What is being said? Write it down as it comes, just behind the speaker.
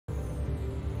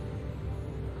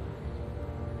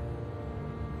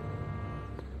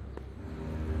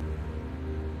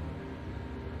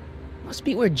Must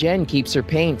be where Jen keeps her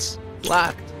paints.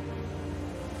 Locked.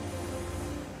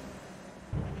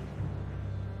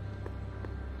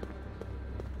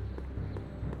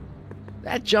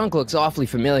 That junk looks awfully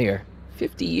familiar.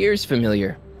 50 years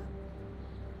familiar.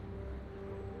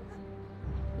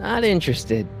 Not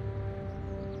interested.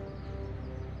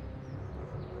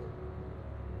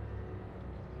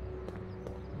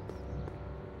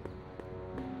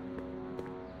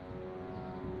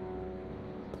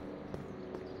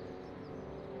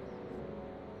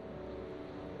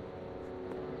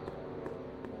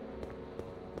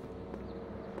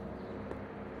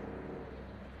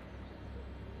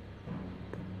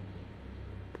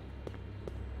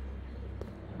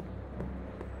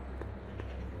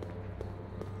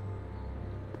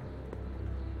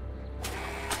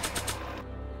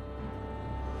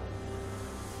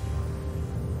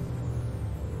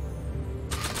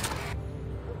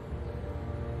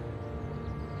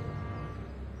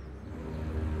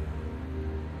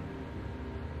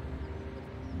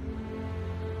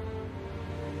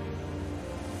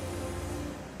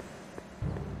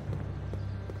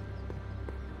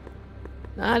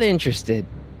 Not interested.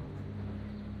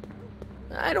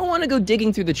 I don't want to go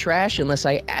digging through the trash unless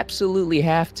I absolutely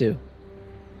have to.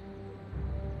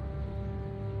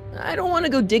 I don't want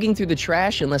to go digging through the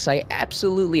trash unless I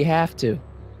absolutely have to.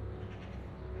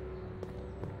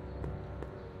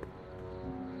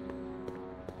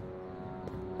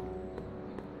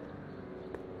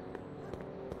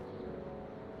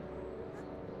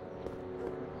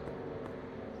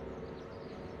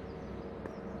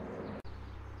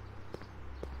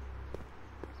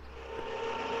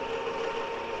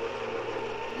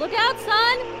 Look out,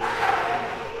 son!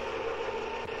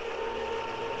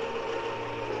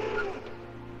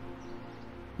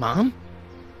 Mom?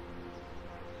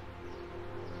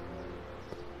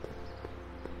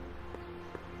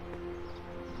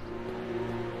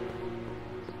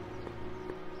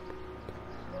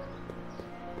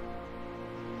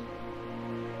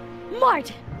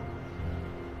 Mart!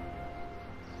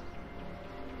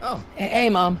 Oh, hey,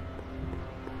 Mom.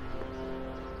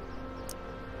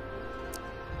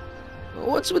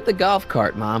 What's with the golf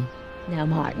cart, Mom? Now,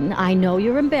 Martin, I know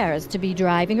you're embarrassed to be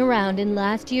driving around in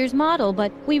last year's model,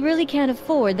 but we really can't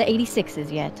afford the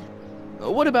 86s yet.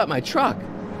 What about my truck?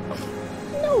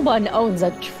 No one owns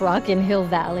a truck in Hill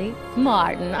Valley.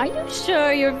 Martin, are you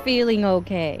sure you're feeling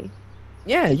okay?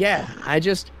 Yeah.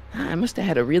 I must have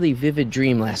had a really vivid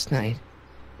dream last night.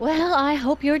 Well, I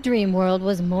hope your dream world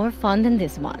was more fun than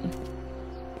this one.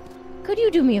 Could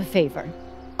you do me a favor?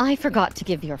 I forgot to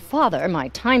give your father my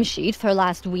timesheet for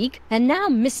last week, and now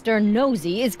Mr.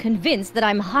 Nosy is convinced that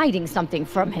I'm hiding something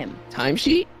from him.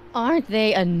 Timesheet? Aren't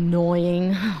they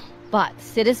annoying? But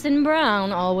Citizen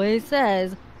Brown always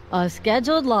says, a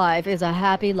scheduled life is a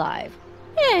happy life.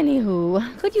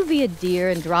 Anywho, could you be a dear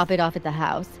and drop it off at the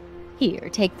house? Here,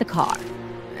 take the car.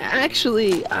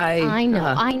 Actually, I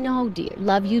know, dear.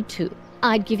 Love you too.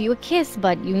 I'd give you a kiss,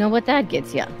 but you know what that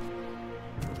gets you.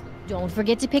 Don't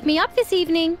forget to pick me up this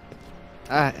evening.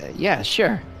 Yeah,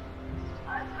 sure.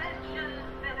 Attention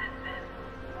citizens.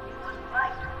 We would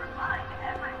like to remind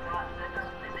everyone that the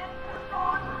limit for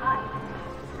lawn height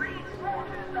is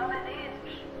 3/4 of an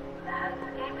inch.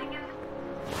 Landscaping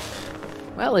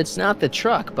is... Well, it's not the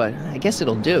truck, but I guess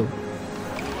it'll do.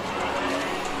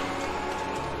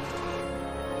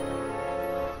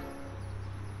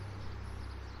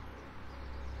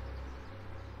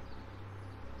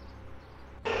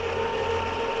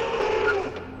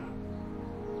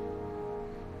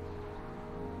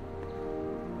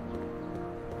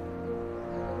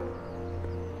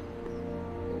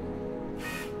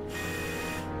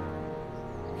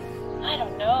 I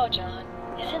don't know, John.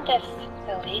 Isn't this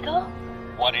illegal?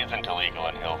 What isn't illegal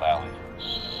in Hill Valley?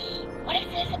 Shh. What if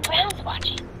Citizen Brown's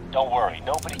watching? Don't worry,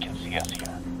 nobody can see us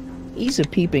here. He's a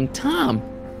peeping Tom.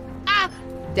 Ah!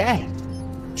 Dad.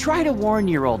 Try to warn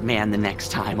your old man the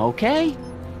next time, okay?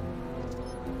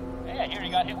 Hey, I hear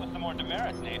you got hit with some more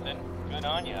demerits, Nathan. Good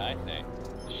on you, I say.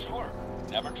 Sure.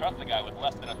 Never trust a guy with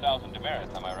less than 1,000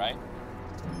 demerits, am I right?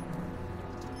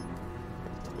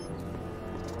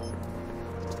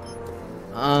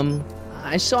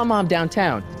 I saw Mom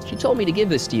downtown. She told me to give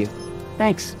this to you.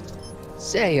 Thanks.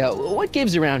 Say, what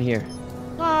gives around here?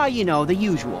 Ah, you know, the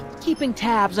usual. Keeping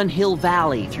tabs on Hill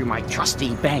Valley through my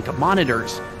trusty bank of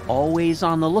monitors. Always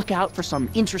on the lookout for some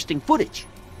interesting footage.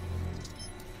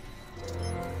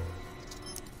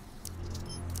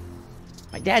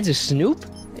 My dad's a snoop?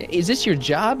 Is this your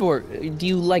job, or do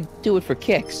you, do it for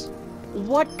kicks?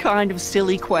 What kind of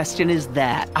silly question is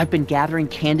that? I've been gathering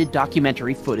candid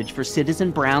documentary footage for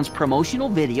Citizen Brown's promotional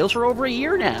videos for over a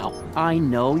year now. I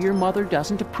know your mother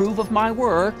doesn't approve of my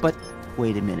work, but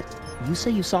wait a minute. You say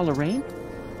you saw Lorraine?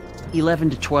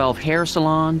 11 to 12 hair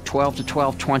salon, 12 to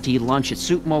 12:20 lunch at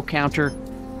soup mo counter,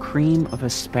 cream of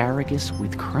asparagus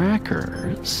with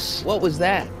crackers. What was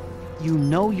that? You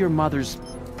know your mother's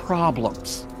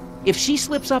problems. If she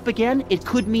slips up again, it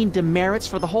could mean demerits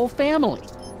for the whole family.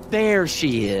 There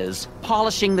she is,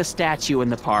 polishing the statue in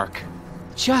the park.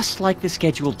 Just like the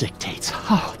schedule dictates.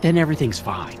 Oh, then everything's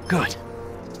fine. Good.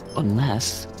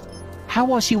 Unless... How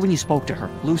was she when you spoke to her?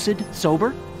 Lucid?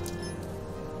 Sober?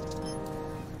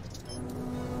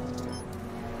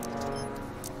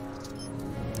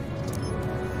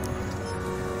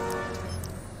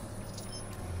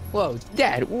 Whoa,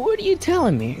 Dad, what are you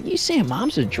telling me? Are you saying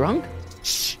Mom's a drunk?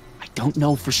 Shh. I don't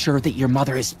know for sure that your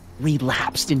mother has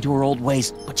relapsed into her old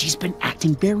ways, but she's been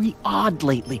acting very odd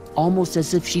lately, almost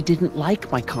as if she didn't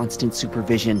like my constant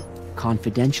supervision.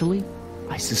 Confidentially,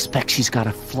 I suspect she's got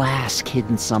a flask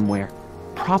hidden somewhere,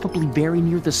 probably very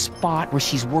near the spot where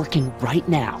she's working right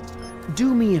now.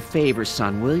 Do me a favor,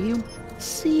 son, will you?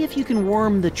 See if you can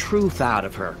worm the truth out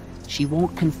of her. She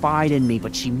won't confide in me,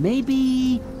 but she may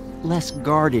be less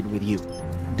guarded with you.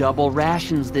 Double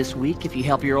rations this week if you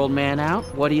help your old man out.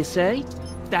 What do you say?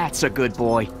 That's a good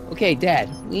boy. Okay, Dad,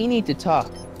 we need to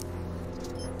talk.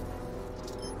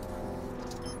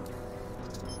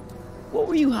 What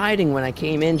were you hiding when I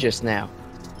came in just now?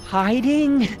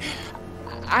 Hiding?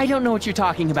 I don't know what you're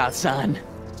talking about, son.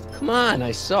 Come on,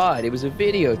 I saw it. It was a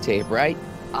videotape, right?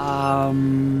 I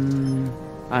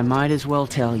might as well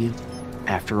tell you.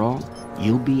 After all,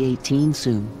 you'll be 18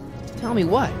 soon. Tell me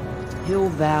what? Hill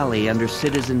Valley under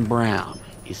Citizen Brown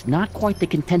is not quite the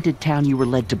contented town you were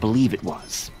led to believe it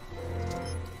was.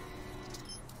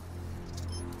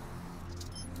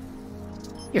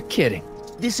 You're kidding.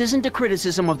 This isn't a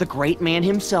criticism of the great man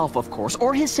himself, of course,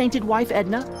 or his sainted wife,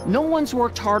 Edna. No one's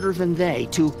worked harder than they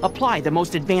to apply the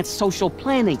most advanced social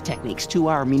planning techniques to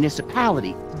our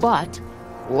municipality. But...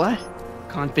 What?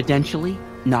 Confidentially,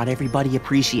 not everybody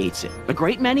appreciates it. A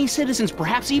great many citizens,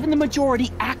 perhaps even the majority,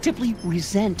 actively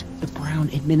resent the Brown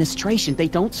administration. They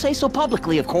don't say so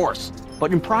publicly, of course.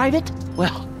 But in private,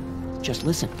 well, just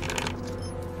listen.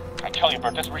 I tell you,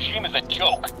 Bert, this regime is a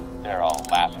joke. They're all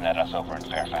laughing at us over in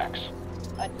Fairfax.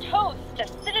 A toast to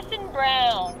Citizen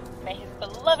Brown. May his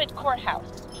beloved courthouse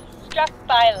be struck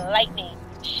by lightning.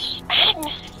 Shh,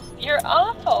 Agnes, you're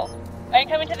awful. Are you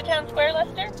coming to the town square,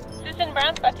 Lester? Citizen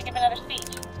Brown's about to give another speech.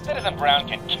 Citizen Brown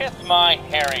can kiss my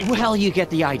hairy... Well, you get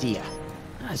the idea.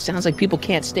 It sounds like people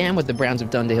can't stand what the Browns have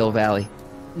done to Hill Valley.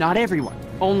 Not everyone.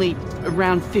 Only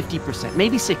around 50%,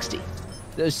 maybe 60.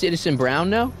 Does Citizen Brown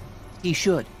know? He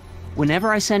should.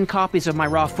 Whenever I send copies of my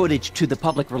raw footage to the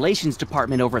Public Relations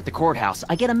Department over at the courthouse,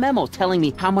 I get a memo telling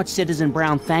me how much Citizen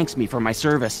Brown thanks me for my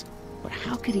service. But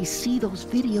how could he see those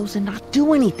videos and not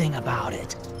do anything about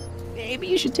it? Maybe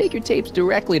you should take your tapes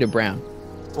directly to Brown.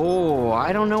 Oh,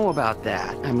 I don't know about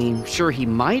that. I mean, sure, he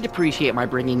might appreciate my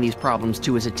bringing these problems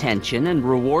to his attention and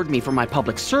reward me for my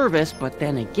public service, but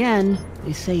then again,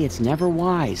 they say it's never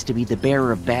wise to be the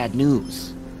bearer of bad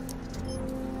news.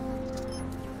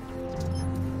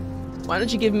 Why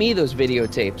don't you give me those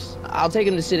videotapes? I'll take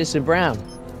them to Citizen Brown.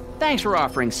 Thanks for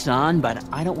offering, son, but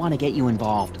I don't want to get you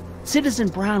involved. Citizen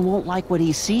Brown won't like what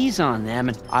he sees on them,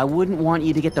 and I wouldn't want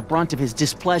you to get the brunt of his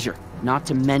displeasure, not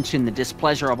to mention the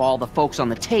displeasure of all the folks on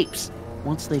the tapes.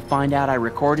 Once they find out I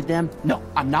recorded them, no,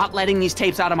 I'm not letting these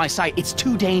tapes out of my sight. It's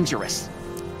too dangerous.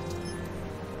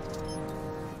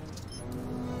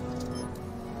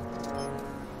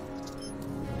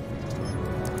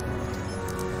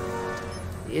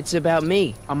 It's about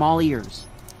me. I'm all ears.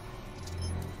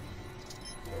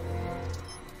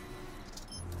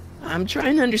 I'm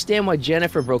trying to understand why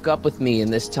Jennifer broke up with me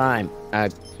in this time.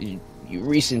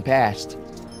 Recent past.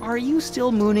 Are you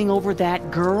still mooning over that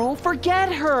girl?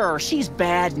 Forget her! She's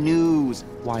bad news.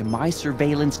 Why, my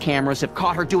surveillance cameras have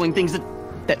caught her doing things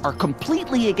that are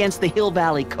completely against the Hill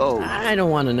Valley Code. I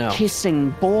don't want to know.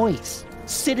 Kissing boys.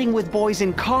 Sitting with boys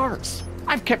in cars.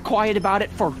 I've kept quiet about it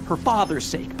for her father's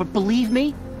sake, but believe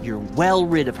me, you're well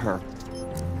rid of her.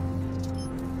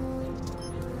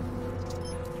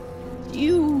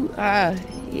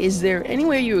 Is there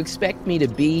anywhere you expect me to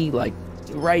be, like,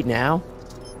 right now?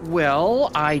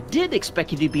 Well, I did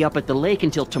expect you to be up at the lake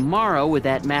until tomorrow with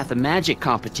that math-and-magic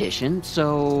competition,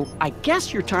 so I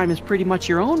guess your time is pretty much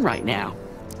your own right now.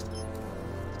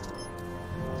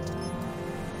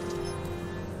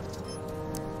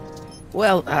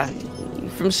 Well,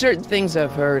 from certain things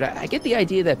I've heard, I get the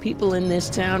idea that people in this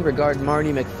town regard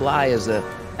Marty McFly as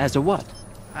As a what?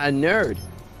 A nerd.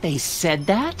 They said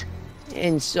that?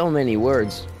 In so many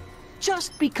words.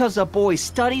 Just because a boy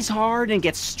studies hard and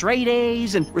gets straight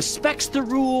A's and respects the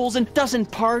rules and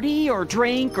doesn't party or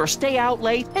drink or stay out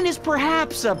late and is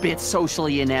perhaps a bit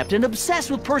socially inept and obsessed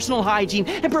with personal hygiene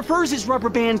and prefers his rubber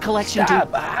band collection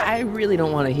Stop! to... I really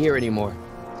don't want to hear anymore.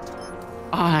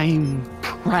 I'm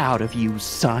proud of you,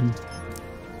 son.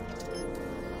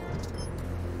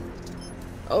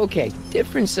 Okay,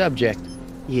 different subject.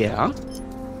 Yeah?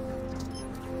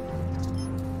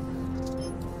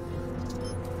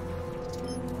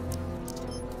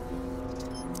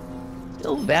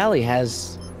 Hill Valley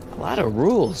has a lot of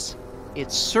rules.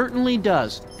 It certainly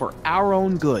does, for our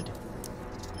own good.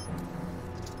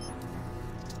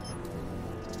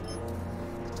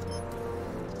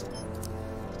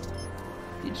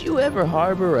 Did you ever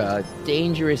harbor a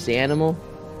dangerous animal?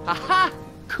 Aha!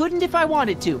 Couldn't if I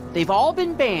wanted to. They've all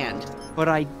been banned. But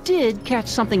I did catch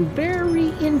something very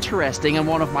interesting on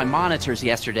one of my monitors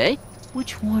yesterday.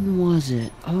 Which one was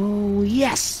it? Oh,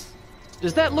 yes!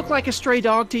 Does that look like a stray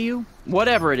dog to you?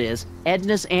 Whatever it is,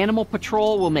 Edna's Animal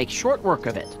Patrol will make short work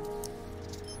of it.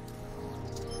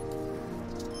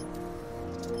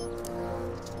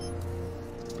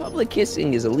 Public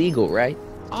kissing is illegal, right?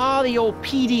 Ah, the old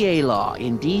PDA law.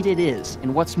 Indeed it is.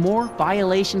 And what's more,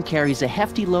 violation carries a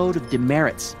hefty load of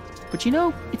demerits. But you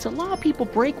know, it's a law people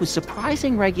break with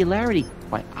surprising regularity.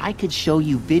 Why, I could show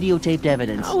you videotaped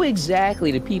evidence. How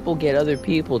exactly do people get other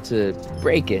people to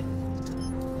break it?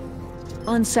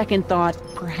 On second thought,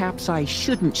 perhaps I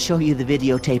shouldn't show you the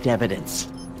videotaped evidence.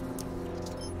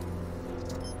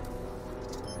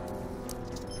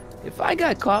 If I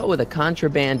got caught with a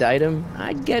contraband item,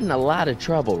 I'd get in a lot of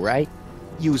trouble, right?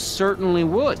 You certainly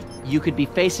would. You could be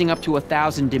facing up to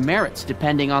 1,000 demerits,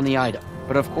 depending on the item.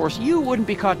 But of course, you wouldn't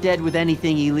be caught dead with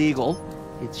anything illegal.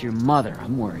 It's your mother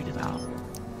I'm worried about.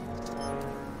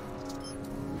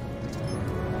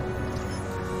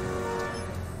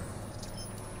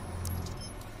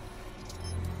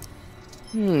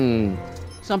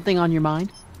 Something on your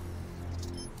mind?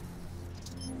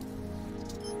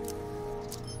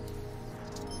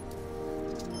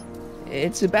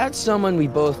 It's about someone we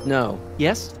both know.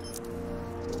 Yes?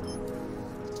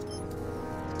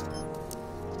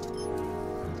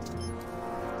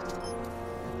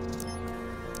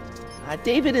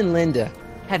 David and Linda.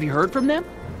 Have you heard from them?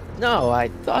 No, I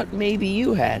thought maybe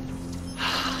you had.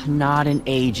 Not in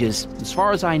ages. As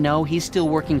far as I know, he's still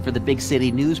working for the big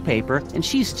city newspaper, and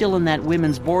she's still in that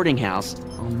women's boarding house.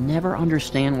 I'll never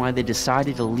understand why they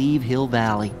decided to leave Hill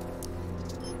Valley.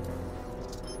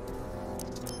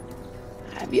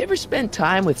 Have you ever spent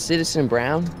time with Citizen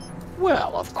Brown?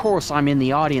 Well, of course I'm in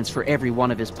the audience for every one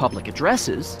of his public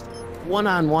addresses.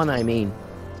 One-on-one, I mean.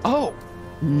 Oh,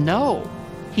 no.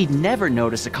 He'd never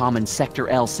notice a common Sector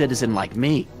L citizen like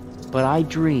me. But I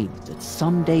dream that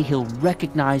someday he'll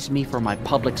recognize me for my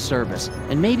public service,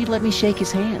 and maybe let me shake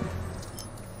his hand.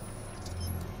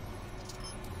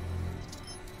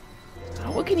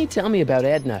 What can you tell me about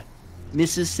Edna?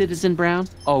 Mrs. Citizen Brown?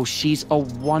 Oh, she's a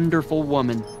wonderful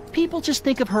woman. People just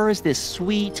think of her as this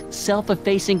sweet,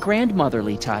 self-effacing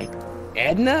grandmotherly type.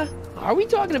 Edna? Are we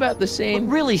talking about the But same?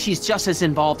 really, she's just as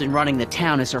involved in running the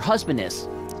town as her husband is.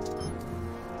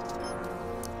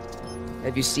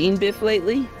 Have you seen Biff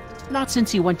lately? Not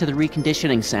since he went to the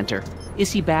reconditioning center.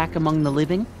 Is he back among the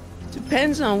living?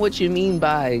 Depends on what you mean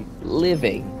by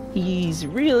living. He's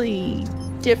really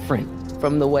different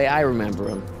from the way I remember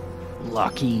him.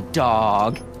 Lucky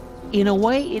dog. In a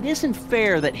way, it isn't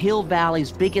fair that Hill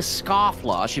Valley's biggest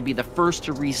scofflaw should be the first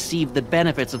to receive the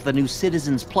benefits of the new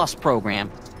Citizens Plus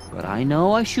program. But I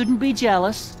know I shouldn't be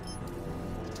jealous.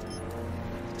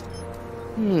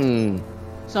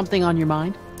 Something on your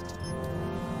mind?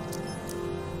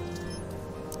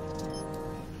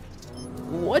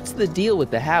 What's the deal with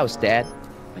the house, Dad?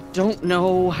 I don't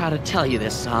know how to tell you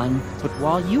this, son, but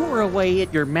while you were away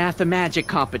at your Mathemagic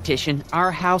competition,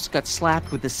 our house got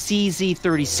slapped with a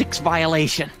CZ36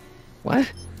 violation.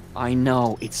 What? I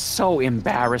know, it's so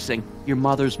embarrassing. Your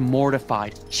mother's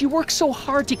mortified. She works so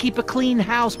hard to keep a clean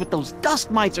house, but those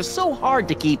dust mites are so hard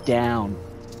to keep down.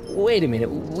 Wait a minute,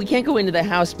 we can't go into the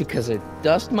house because of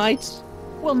dust mites?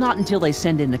 Well, not until they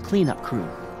send in the cleanup crew.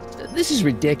 This is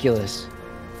ridiculous.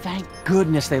 Thank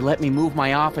goodness they let me move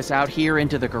my office out here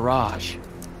into the garage.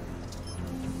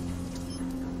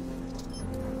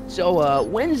 So,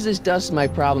 when is this dust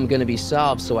mite problem gonna be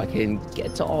solved so I can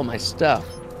get to all my stuff?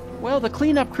 Well, the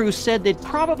cleanup crew said they'd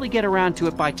probably get around to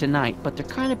it by tonight, but they're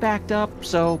kind of backed up,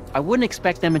 so I wouldn't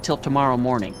expect them until tomorrow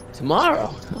morning. Tomorrow?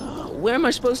 Where am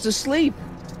I supposed to sleep?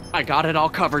 I got it all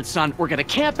covered, son. We're gonna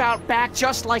camp out back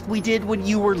just like we did when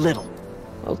you were little.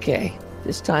 Okay,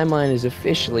 this timeline is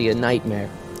officially a nightmare.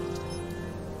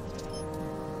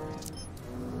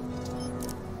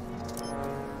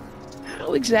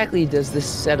 How exactly does this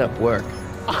setup work?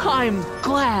 I'm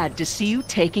glad to see you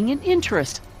taking an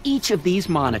interest. Each of these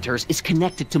monitors is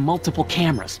connected to multiple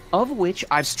cameras, of which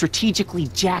I've strategically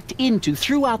jacked into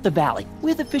throughout the valley,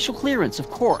 with official clearance, of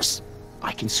course.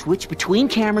 I can switch between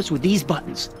cameras with these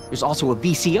buttons. There's also a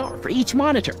VCR for each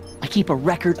monitor. I keep a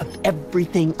record of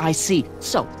everything I see,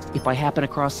 so if I happen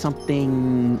across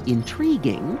something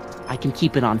intriguing, I can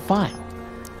keep it on file.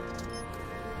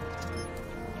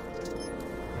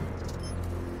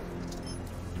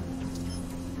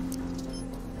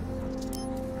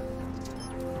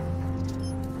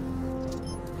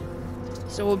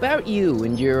 So about you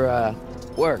and your,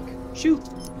 work. Shoot.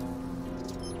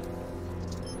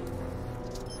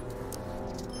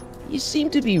 You seem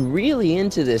to be really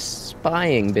into this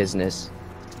spying business.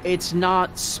 It's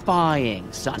not spying,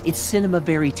 son. It's cinema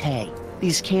verite.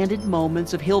 These candid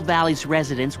moments of Hill Valley's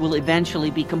residents will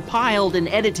eventually be compiled and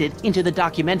edited into the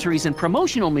documentaries and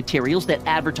promotional materials that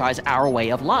advertise our way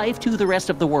of life to the rest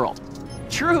of the world.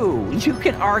 True, you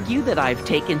can argue that I've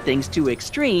taken things to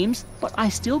extremes, but I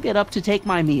still get up to take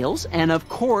my meals and, of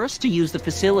course, to use the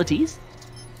facilities.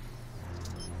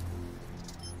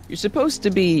 You're supposed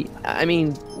to be... I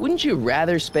mean, wouldn't you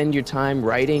rather spend your time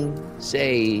writing,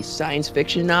 say, science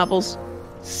fiction novels?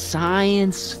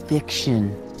 Science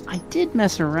fiction. I did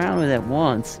mess around with it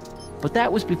once, but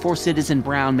that was before Citizen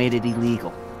Brown made it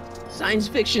illegal. Science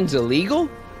fiction's illegal?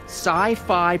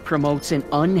 Sci-fi promotes an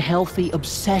unhealthy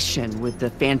obsession with the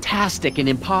fantastic and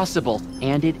impossible,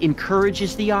 and it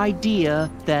encourages the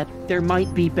idea that there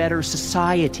might be better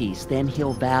societies than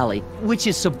Hill Valley, which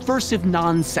is subversive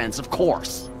nonsense, of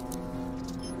course.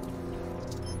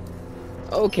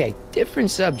 Okay,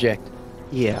 different subject.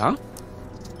 Yeah?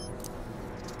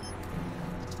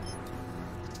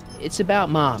 It's about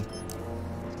Mom.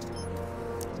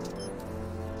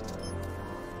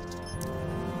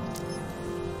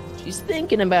 She's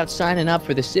thinking about signing up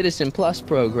for the Citizen Plus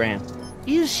program.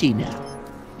 Is she now?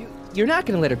 You're not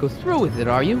gonna let her go through with it,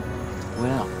 are you?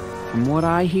 Well, from what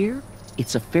I hear,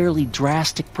 it's a fairly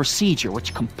drastic procedure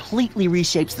which completely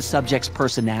reshapes the subject's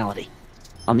personality.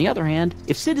 On the other hand,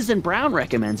 if Citizen Brown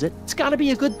recommends it, it's gotta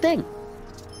be a good thing.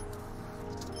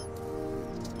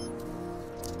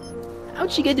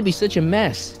 How'd she get to be such a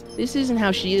mess? This isn't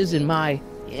how she is in my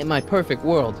perfect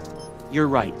world. You're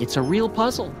right, it's a real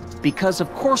puzzle. Because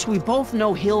of course we both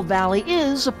know Hill Valley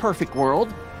is a perfect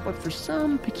world, but for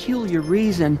some peculiar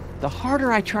reason, the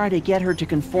harder I try to get her to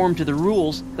conform to the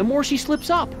rules, the more she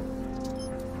slips up.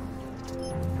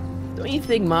 Don't you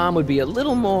think Mom would be a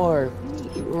little more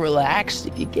relaxed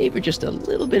if you gave her just a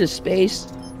little bit of space?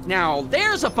 Now,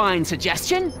 there's a fine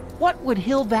suggestion. What would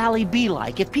Hill Valley be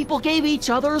like if people gave each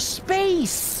other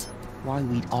space? Why,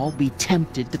 we'd all be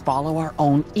tempted to follow our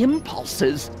own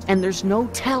impulses, and there's no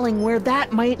telling where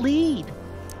that might lead.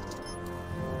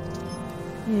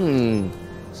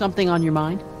 Something on your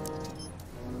mind?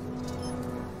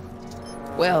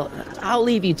 Well, I'll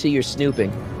leave you to your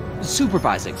snooping.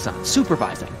 Supervising, son,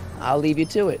 supervising. I'll leave you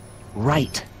to it.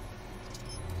 Right.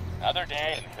 Another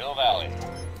day in Hill Valley.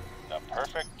 The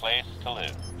perfect place to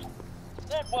live.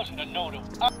 That wasn't a note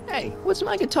of... Hey, what's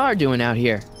my guitar doing out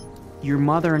here? Your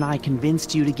mother and I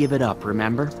convinced you to give it up,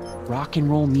 remember? Rock and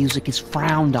roll music is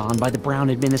frowned on by the Brown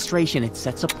administration. It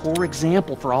sets a poor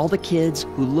example for all the kids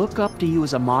who look up to you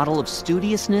as a model of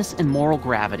studiousness and moral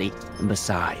gravity. And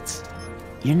besides,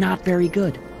 you're not very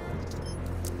good.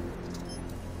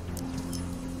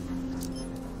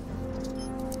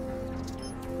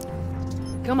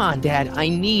 Come on, Dad, I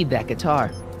need that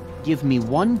guitar. Give me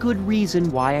one good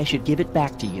reason why I should give it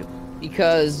back to you.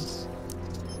 Because...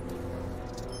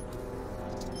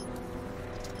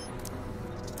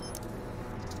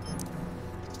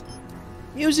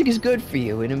 music is good for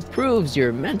you. It improves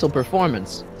your mental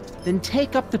performance. Then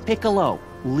take up the piccolo.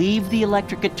 Leave the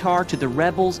electric guitar to the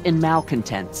rebels and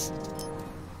malcontents.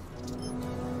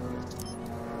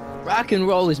 Rock and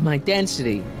roll is my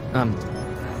destiny.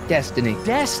 Destiny?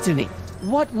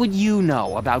 What would you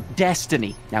know about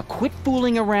destiny? Now quit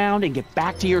fooling around and get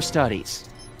back to your studies.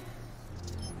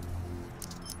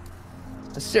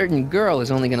 A certain girl is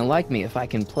only gonna like me if I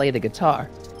can play the guitar.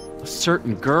 A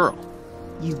certain girl?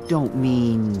 You don't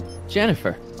mean...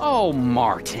 Jennifer. Oh,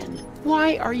 Martin.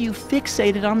 Why are you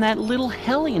fixated on that little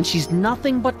hellion? She's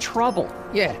nothing but trouble.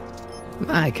 Yeah,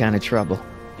 my kind of trouble.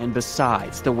 And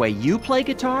besides, the way you play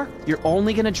guitar, you're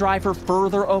only gonna drive her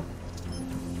further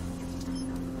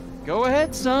Go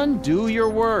ahead, son. Do your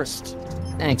worst.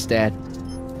 Thanks, Dad.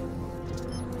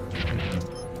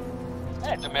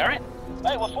 Hey, Demerit.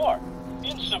 Hey, what for?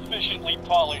 Seems insufficiently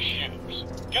polished shoes.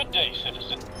 Good day,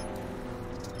 citizen.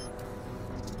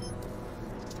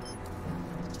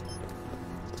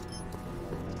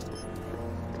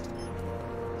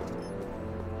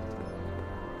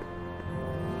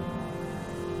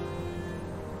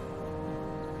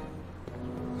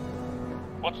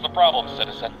 What's the problem,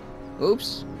 citizen?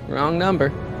 Oops, wrong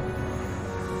number.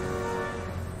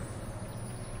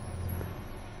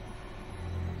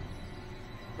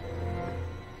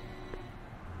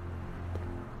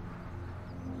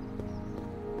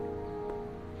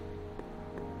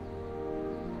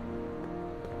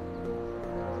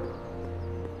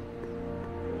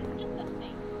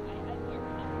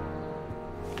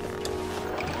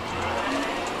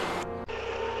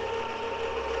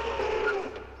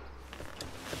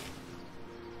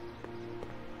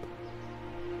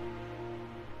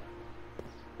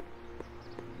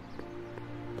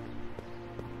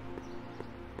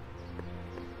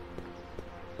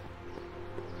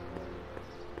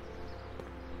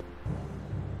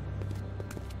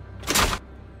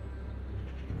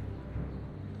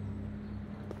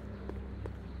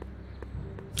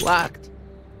 Locked.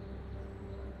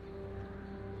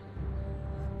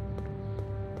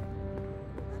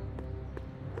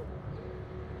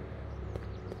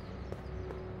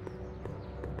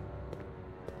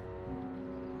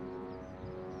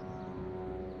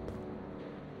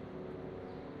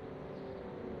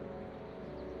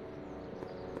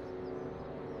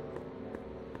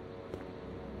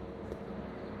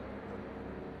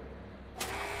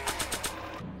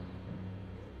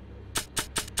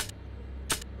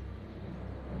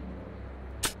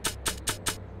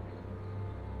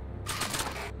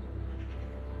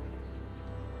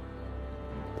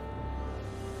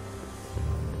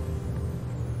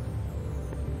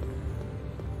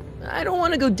 I don't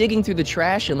want to go digging through the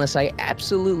trash unless I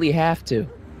absolutely have to.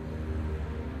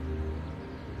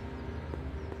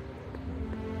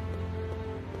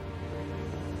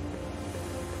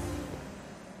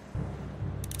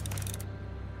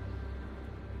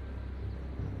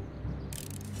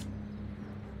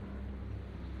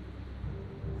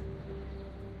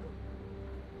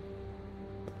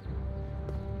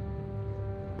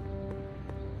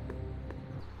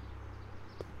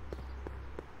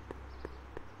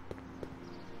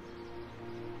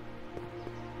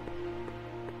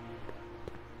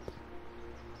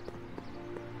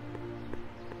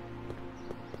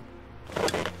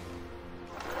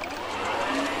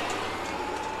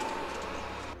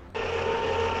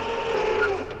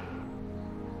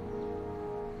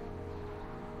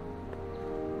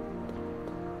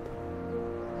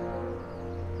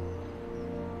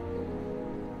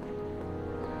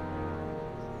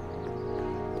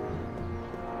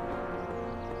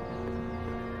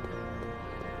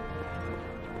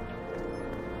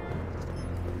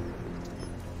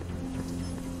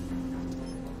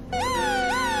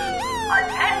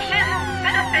 Attention,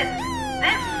 citizens!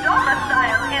 This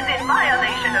domicile is in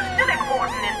violation of Civic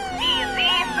Ordinance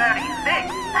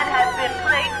CZ-36 and has been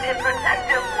placed in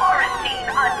protective quarantine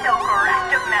until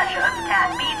corrective measures can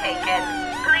be taken.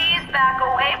 Please back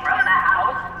away from the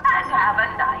house and have a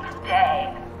nice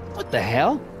day. What the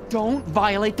hell? Don't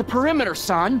violate the perimeter,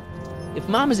 son! If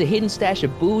Mom has a hidden stash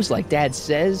of booze like Dad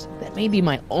says, that may be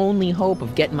my only hope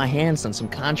of getting my hands on some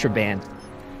contraband.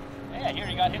 Hey, I hear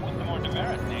you got hit with